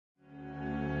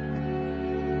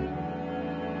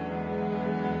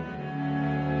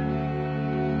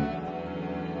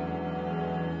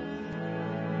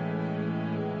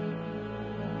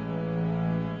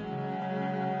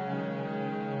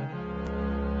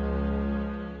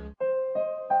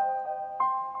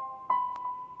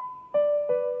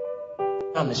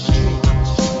I'm the street.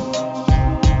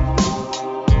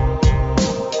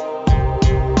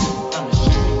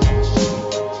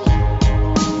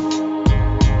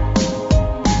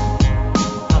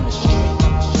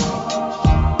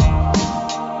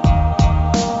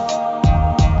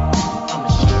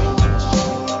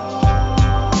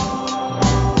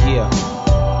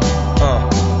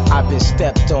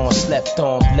 Stepped on, slept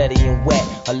on, bloody and wet.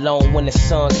 Alone when the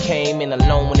sun came and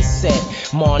alone when it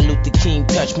set. Martin Luther King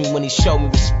touched me when he showed me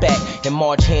respect. And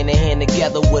march hand in hand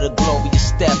together with a glorious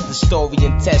step. The story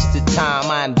and tested time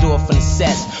I endure from the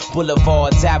sets.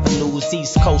 Boulevards, avenues,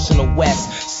 east coast and the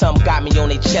west. Some got me on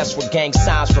their chest where gang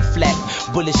signs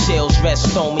reflect. Bullet shells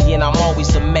rest on me and I'm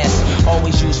always a mess.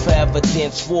 Always used for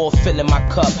evidence, war filling my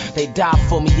cup. They die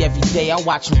for me every day, I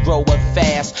watch them grow up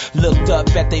fast. Looked up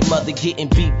at their mother getting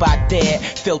beat by dad.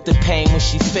 Felt the pain when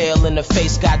she fell and her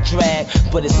face got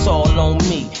dragged. But it's all on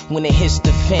me when it hits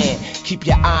the fan. Keep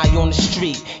your eye on the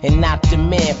street and not the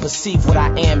man. Perceive what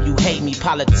I am, you hate me.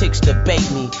 Politics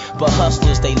debate me, but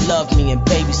hustlers, they love me and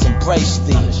babies embrace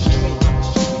these.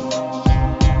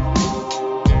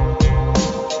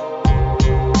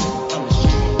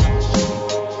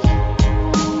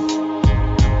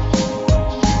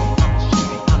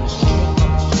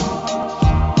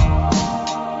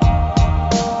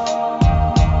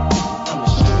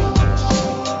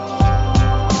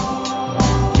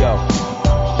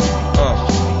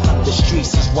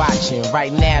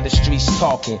 Right now the streets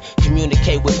talking.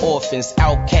 Communicate with orphans,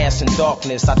 outcasts in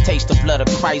darkness. I taste the blood of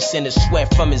Christ and the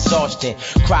sweat from exhaustion.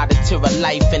 Cry the tear of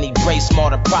life and embrace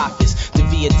martyr prophets. The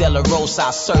Via Dolorosa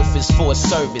I surface for a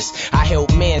service. I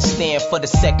help man stand for the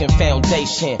second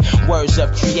foundation. Words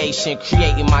of creation,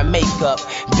 creating my makeup.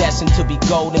 Destined to be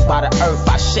golden by the earth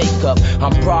I shake up.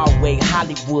 I'm Broadway,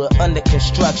 Hollywood, under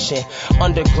construction.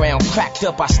 Underground, cracked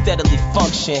up, I steadily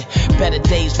function. Better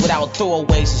days without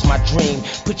throwaways is my dream.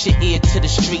 Put your ear to the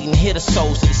street and hear the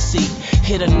souls of the sea.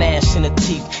 Hear the gnash in the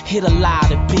teeth, hear the lie of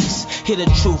the beast. Hear the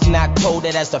truth not told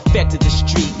that has affected the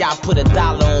street. Y'all put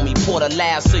 $1 on me, pour the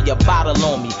last of your bottle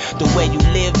on me. The way you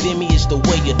lived in me is the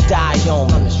way you die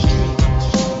on me.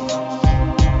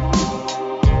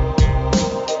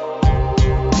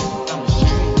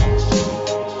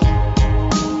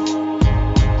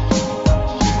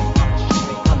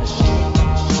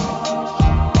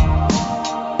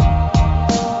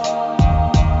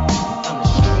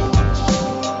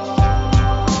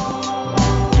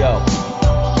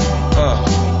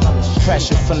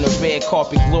 Pressure from the red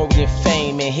carpet, glory and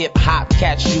fame. And hip-hop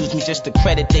cats use me just to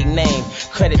credit their name.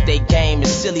 Credit their game.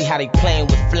 It's silly how they playing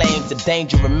with flames. The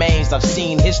danger remains. I've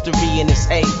seen history in its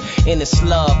hate, in its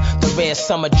love. The red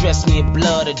summer dressed me in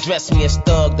blood, addressed me as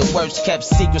thug. The worst kept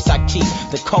secrets I keep.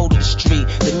 The code of the street,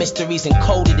 the mysteries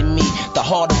encoded in me. The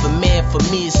heart of a man for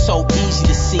me is so easy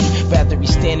to see. Rather be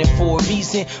standing for a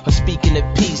reason or speaking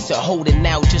of peace, or holding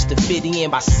out just to fit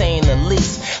in by saying the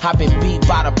least. I've been beat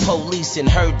by the police and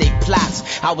heard they plots.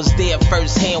 I was there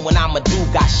firsthand when I'm a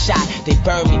dude got shot. They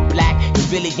burned me black,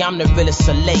 and really I'm the realest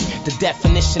of late. The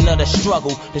definition of the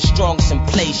struggle, the strongest in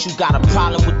place. You got a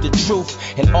problem with the truth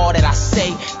and all that I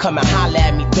say? Come and holler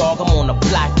at me, dog. I'm on the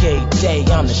block every day.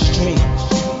 I'm the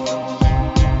street.